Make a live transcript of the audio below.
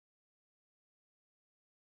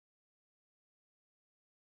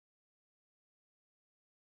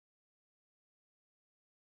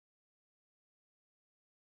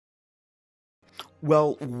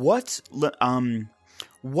Well, what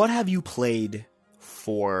have you played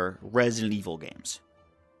for Resident Evil games?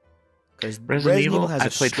 Because Resident Evil has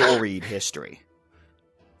a storied history.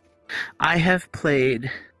 I've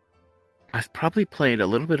probably played a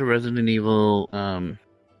little bit of Resident Evil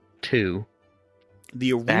 2.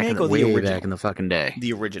 The remake or the original? Back in the fucking day.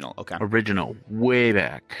 The original, okay. Original, way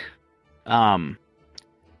back. And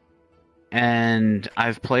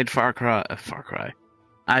I've played Far Cry.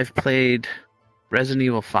 I've played Resident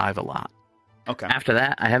Evil 5 a lot. Okay. After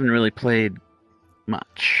that, I haven't really played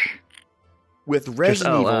much. With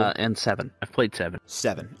Resident Evil and 7. I've played 7.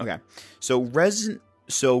 7. Okay. So Resident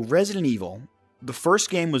Evil, the first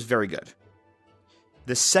game was very good.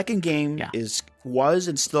 The second game was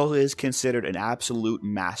and still is considered an absolute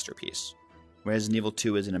masterpiece. Resident Evil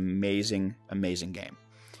 2 is an amazing, amazing game.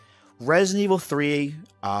 Resident Evil 3,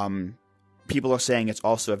 people are saying it's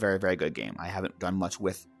also a very, very good game. I haven't done much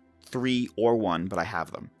with 3 or 1, but I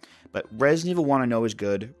have them. But Resident Evil 1 I know is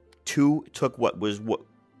good. 2 took 1,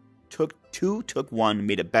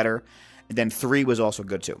 made it better, and then 3 was also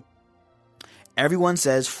good too. Everyone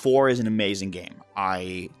says 4 is an amazing game.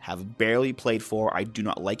 I have barely played 4. I do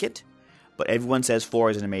not like it, but everyone says 4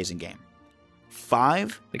 is an amazing game.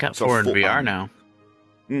 5. They got 4 in VR now.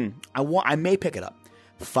 I may pick it up.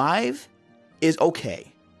 5 is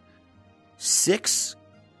okay. 6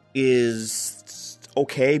 is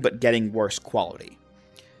okay, but getting worse quality.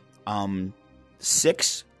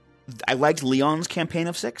 6, I liked Leon's campaign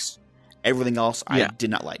of 6. Everything else I did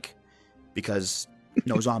not like because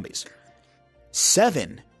no zombies.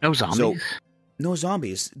 7. No zombies? So, no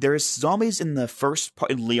zombies. There's zombies in the first part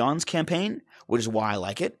in Leon's campaign, which is why I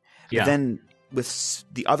like it. Yeah. But then with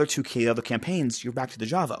the other other campaigns, you're back to the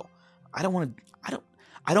Javo. I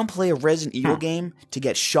don't play a Resident Evil game to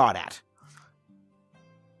get shot at.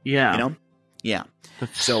 Yeah. You know? Yeah.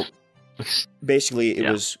 So basically it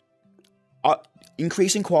was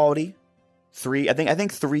increasing quality. 3, I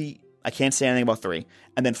think 3, I can't say anything about 3.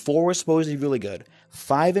 And then 4 was supposed to be really good.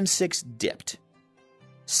 5 and 6 dipped.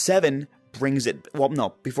 7 brings it... Well,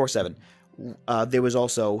 no, before 7. There was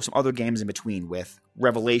also some other games in between with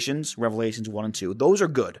Revelations 1 and 2. Those are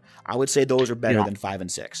good. I would say those are better than 5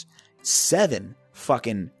 and 6. 7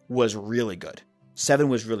 fucking was really good. 7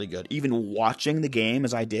 was really good. Even watching the game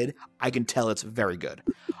as I did, I can tell it's very good.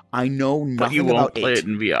 I know nothing but you won't about play 8. It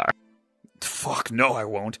in VR. Fuck no, I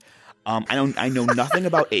won't. I know nothing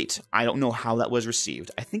about 8. I don't know how that was received.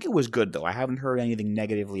 I think it was good though. I haven't heard anything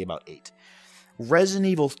negatively about 8. Resident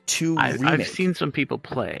Evil 2 remake. I've seen some people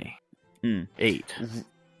play 8.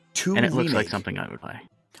 2 and it remake. looks like something I would play.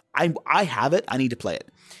 I have it. I need to play it.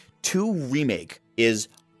 2 remake is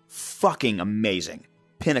fucking amazing.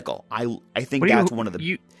 Pinnacle. I think that's one of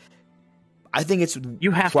the. I think it's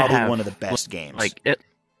probably one of the best games. You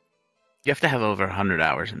have to have over 100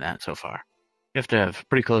 hours in that so far. You have to have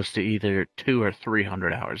pretty close to either 200 or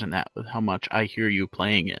 300 hours in that. With how much I hear you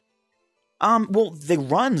playing it. Well, the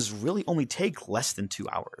runs really only take less than 2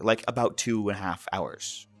 hours, like about 2.5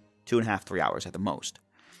 hours, 2.5, 3 hours at the most.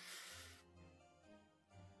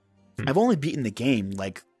 I've only beaten the game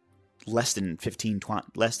like less than 15 times.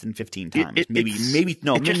 Less than 20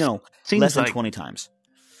 times.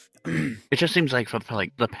 It just seems like for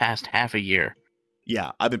like the past half a year.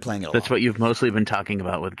 Yeah, I've been playing it a lot. That's what you've mostly been talking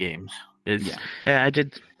about with games. I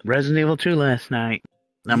did Resident Evil 2 last night.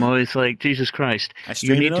 I'm always like, Jesus Christ,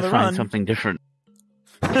 you need to find something different.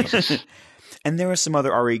 And there are some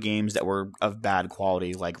other RE games that were of bad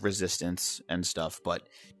quality, like Resistance and stuff, but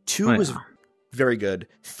 2 was very good.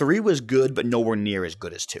 3 was good, but nowhere near as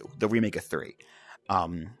good as 2, the remake of 3.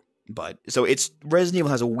 But so Resident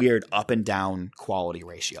Evil has a weird up and down quality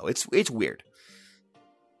ratio. It's weird.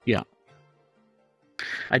 Yeah.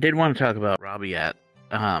 I did want to talk about Robbie at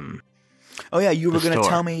oh yeah, you were going to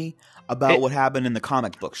tell me about what happened in the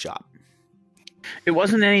comic book shop. It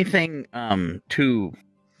wasn't anything too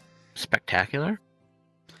spectacular.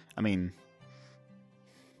 I mean,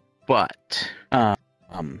 but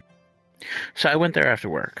so I went there after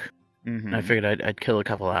work. Mm-hmm. And I figured I'd kill a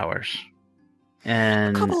couple hours.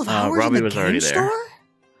 And a couple of hours Robbie in the was already game there. store?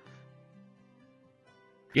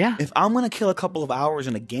 Yeah. If I'm going to kill a couple of hours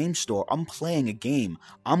in a game store, I'm playing a game.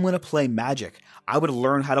 I'm going to play Magic. I would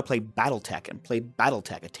learn how to play Battletech and play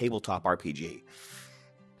Battletech, a tabletop RPG.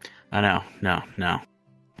 I know. No.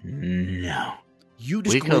 You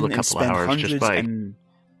just go in and spend hundreds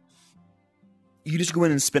you just go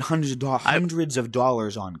in and spend hundreds of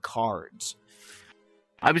dollars on cards.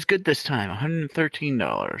 I was good this time,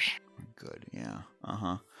 $113. Good, yeah.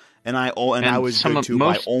 Uh-huh. And I was good too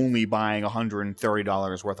by only buying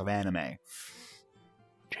 $130 worth of anime.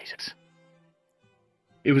 Jesus.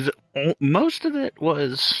 It was most of it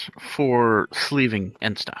was for sleeving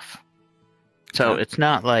and stuff. So it's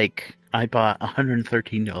not like I bought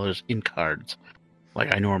 $113 in cards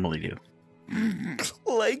like I normally do.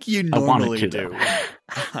 Like you normally do. Though.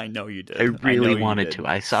 I know you did. I really wanted to.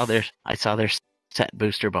 I saw their set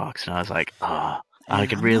booster box, and I was like, I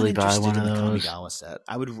could really buy one of those. Kamigawa set.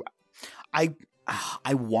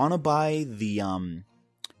 I want to buy the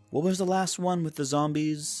what was the last one with the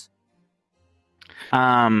zombies?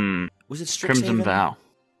 Was it Crimson Vow?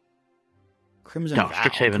 Crimson Vow.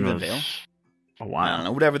 Strixhaven was a while. I don't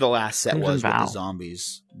know. Whatever the last set Crimson was Vow. with the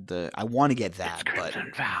zombies. I want to get that. It's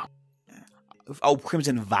Crimson Vow. Oh,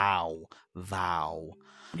 Crimson Vow.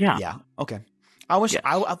 Yeah. Yeah. Okay. I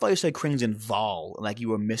thought you said Crimson Vol, like you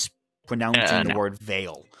were mispronouncing the word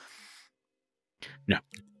veil. No.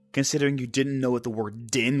 Considering you didn't know what the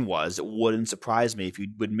word din was, it wouldn't surprise me if you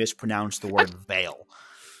would mispronounce the word veil.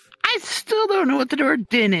 I still don't know what the word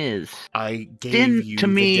din is. I gave din you to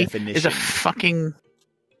the me definition. is a fucking...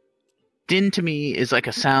 Din to me is like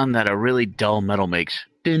a sound that a really dull metal makes.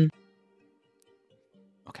 Din.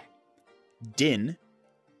 Okay. Din,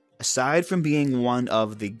 aside from being one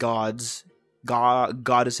of the goddesses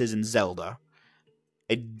in Zelda,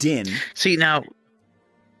 a din... See, now...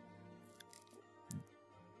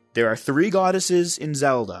 There are 3 goddesses in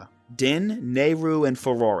Zelda. Din, Nehru, and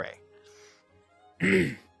Furore.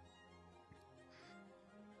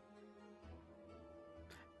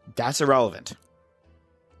 That's irrelevant.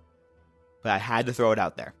 But I had to throw it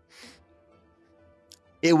out there.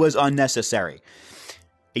 It was unnecessary.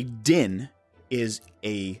 A din is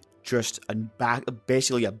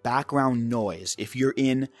basically a background noise. If you're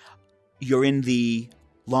in the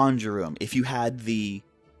laundry room, if you had the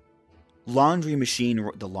laundry machine,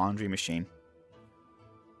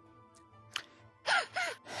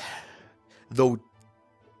 the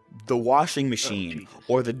washing machine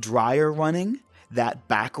or the dryer running, that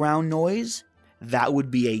background noise, that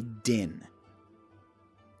would be a din.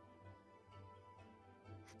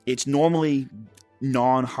 It's normally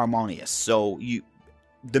non-harmonious, so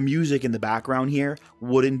the music in the background here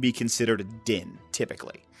wouldn't be considered a din,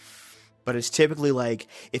 typically. But it's typically like,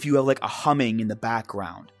 if you have like a humming in the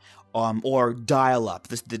background, or dial-up.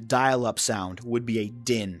 The dial-up sound would be a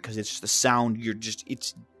din, because it's just the sound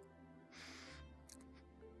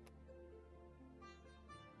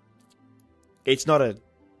it's not a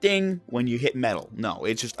ding when you hit metal. No,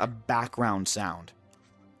 it's just a background sound.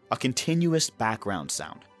 A continuous background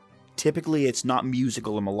sound. Typically, it's not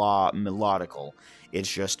musical or melodical. It's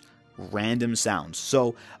just random sounds.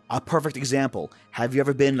 So, a perfect example. Have you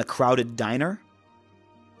ever been in a crowded diner?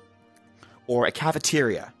 Or a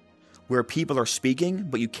cafeteria? Where people are speaking,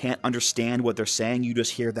 but you can't understand what they're saying. You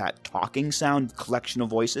just hear that talking sound, collection of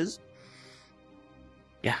voices.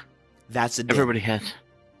 Yeah. That's a din. Everybody has.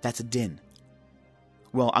 That's a din.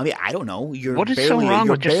 Well, I mean, I don't know. What is so wrong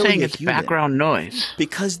with just saying it's background noise?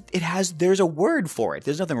 Because there's a word for it.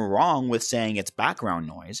 There's nothing wrong with saying it's background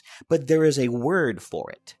noise, but there is a word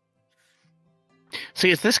for it.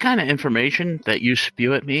 See, it's this kind of information that you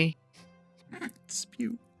spew at me.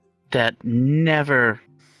 Spew. That never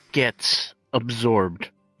gets absorbed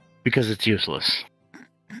because it's useless.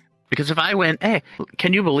 Because if I went, hey,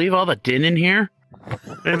 can you believe all the din in here?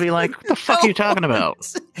 It'd be like, what the fuck are you talking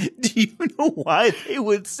about? Do you know why they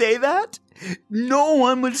would say that? No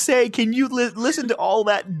one would say, can you listen to all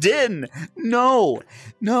that din? No.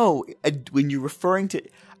 When you're referring to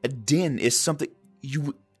a din is something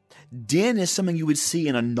you would see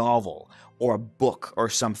in a novel or a book or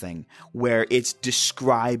something where it's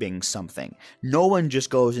describing something. No one just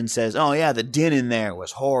goes and says, oh yeah, the din in there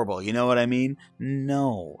was horrible. You know what I mean?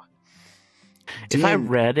 No. If I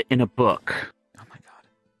read in a book, oh my God,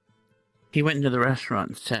 he went into the restaurant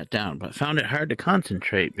and sat down, but found it hard to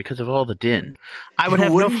concentrate because of all the din, I would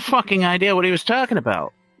have no fucking idea what he was talking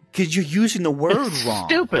about. Because you're using the word wrong.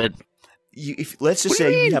 Stupid. Let's just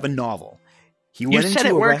say you have a novel. You said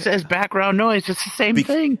it works as background noise. It's the same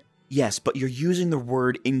thing. Yes, but you're using the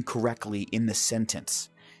word incorrectly in the sentence.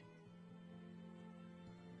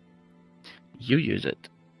 You use it.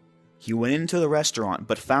 He went into the restaurant,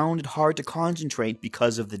 but found it hard to concentrate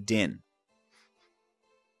because of the din.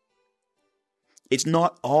 It's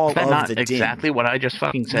not all of the din. Exactly what I just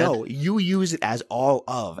fucking said? No, you use it as all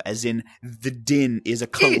of, as in the din is a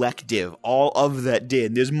collective. All of that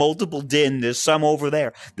din. There's multiple din. There's some over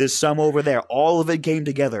there. There's some over there. All of it came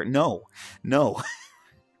together. No.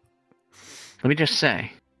 Let me just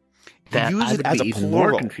say that you use it as a even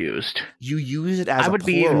plural. More confused. You use it as a plural. I would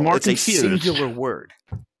be even more confused. It's a singular word.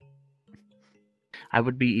 I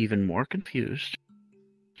would be even more confused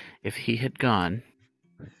if he had gone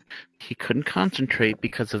he couldn't concentrate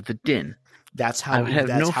because of the din. That's how. I would have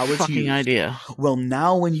that's no how it's fucking used. idea. Well,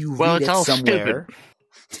 now when you read it's it all somewhere,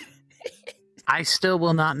 stupid. I still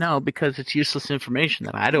will not know because it's useless information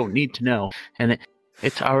that I don't need to know, and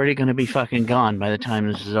it's already going to be fucking gone by the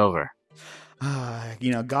time this is over.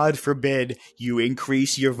 God forbid you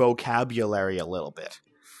increase your vocabulary a little bit.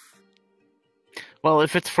 Well,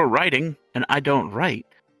 if it's for writing and I don't write,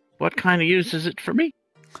 what kind of use is it for me?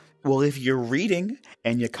 Well, if you're reading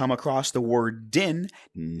and you come across the word din,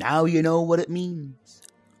 now you know what it means.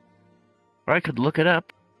 Or I could look it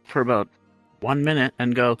up for about 1 minute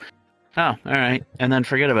and go, oh, all right, and then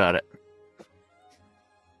forget about it.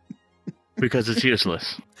 Because it's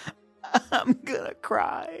useless. I'm gonna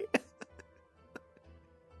cry.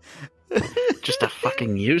 Just a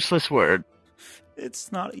fucking useless word.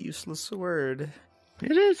 It's not a useless word.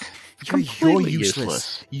 It is. You're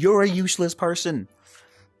useless. You're a useless person.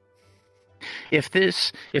 If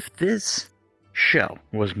this show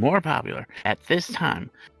was more popular at this time,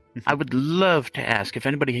 I would love to ask if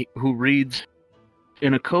anybody who reads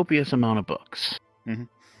in a copious amount of books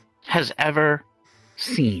has ever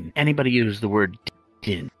seen anybody use the word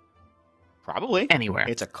din. Probably. Anywhere.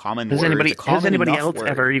 It's a common word. Has anybody else word.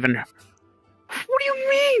 ever even... What do you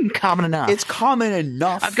mean common enough? It's common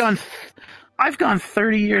enough. I've gone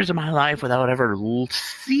 30 years of my life without ever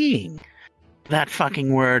seeing that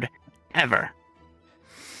fucking word ever.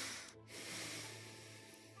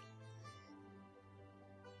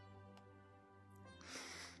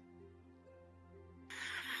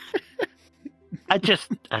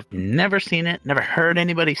 I've never seen it, never heard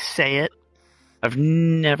anybody say it. I've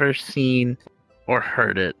never seen or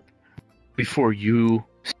heard it before you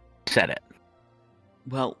said it.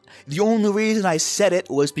 Well, the only reason I said it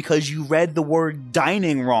was because you read the word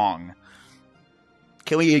dining wrong.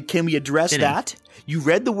 Can we address that? You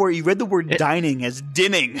read the word dining as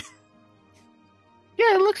dinning.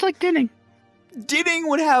 Yeah, it looks like dinning. Dinning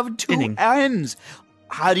would have two N's.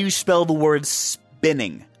 How do you spell the word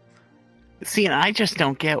spinning? See, and I just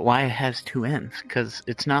don't get why it has two N's, because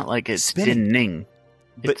it's not like it's dinning.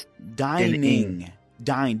 But dining.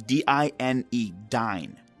 Dine. D-I-N-E.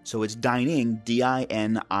 Dine. So it's dining.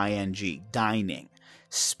 D-I-N-I-N-G. Dining.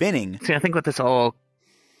 Spinning. See, I think what this all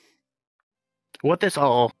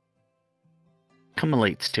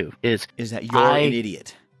accumulates to is that you're an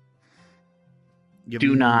idiot.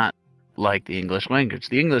 Do not like the English language.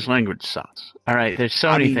 The English language sucks. All right, there's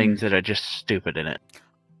so many things that are just stupid in it.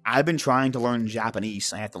 I've been trying to learn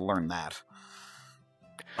Japanese. I have to learn that.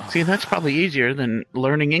 See, that's probably easier than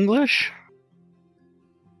learning English.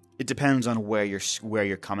 It depends on where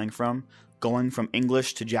you're coming from. Going from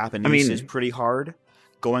English to Japanese is pretty hard.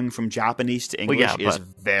 Going from Japanese to English is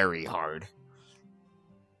very hard.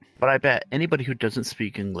 But I bet anybody who doesn't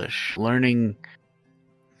speak English, learning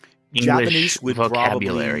English Japanese would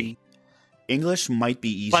vocabulary. English might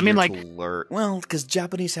be easier to learn. Well, because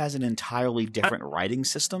Japanese has an entirely different writing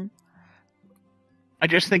system. I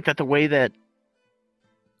just think that the way that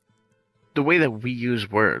we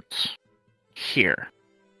use words here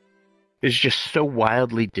is just so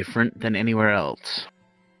wildly different than anywhere else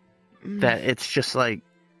that it's just like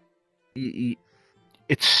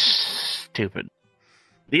it's stupid.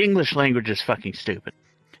 The English language is fucking stupid.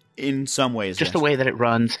 In some ways, just the way that it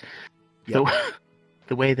runs, the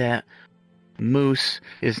way that moose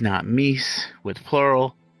is not meese with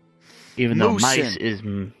plural, even though mice is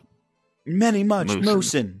many much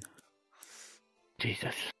moosin.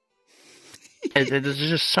 Jesus. There's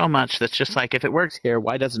just so much that's just like, if it works here,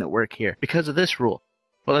 why doesn't it work here? Because of this rule.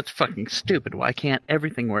 Well, that's fucking stupid. Why can't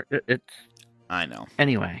everything work? I know.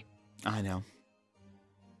 Anyway. I know.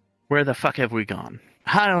 Where the fuck have we gone?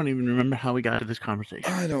 I don't even remember how we got to this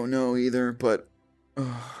conversation. I don't know either, but...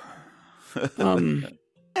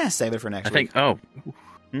 save it for next week.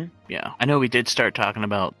 Yeah. I know we did start talking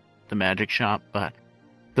about the magic shop, but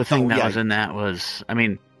the thing that was in that was,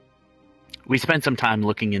 we spent some time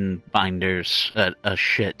looking in binders at a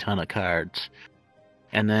shit ton of cards.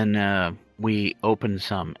 And then we opened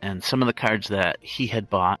some, and some of the cards that he had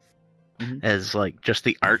bought as like just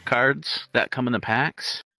the art cards that come in the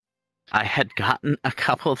packs, I had gotten a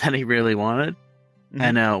couple that he really wanted.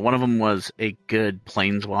 And one of them was a good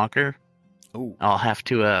Planeswalker. Oh, I'll have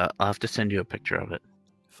to send you a picture of it.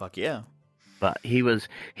 Fuck yeah. But he was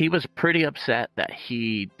pretty upset that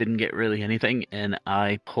he didn't get really anything, and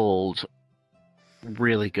I pulled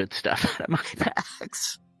really good stuff out of my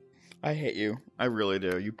packs. I hate you. I really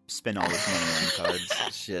do. You spend all this money on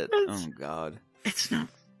cards. Shit. Oh god. It's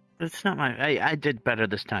not my. I did better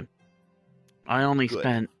this time. I only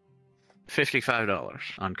spent $55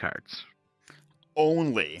 on cards.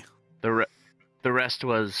 Only. The rest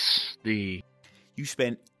was the you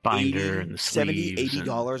spent binder and the sleeves.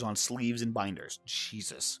 $80 on sleeves and binders.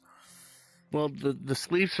 Jesus. Well, the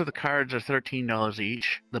sleeves for the cards are $13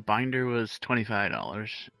 each. The binder was $25,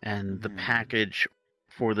 and the package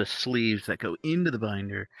for the sleeves that go into the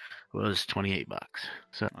binder was $28.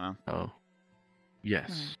 So, wow.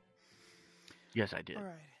 yes, yes, I did. All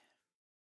right.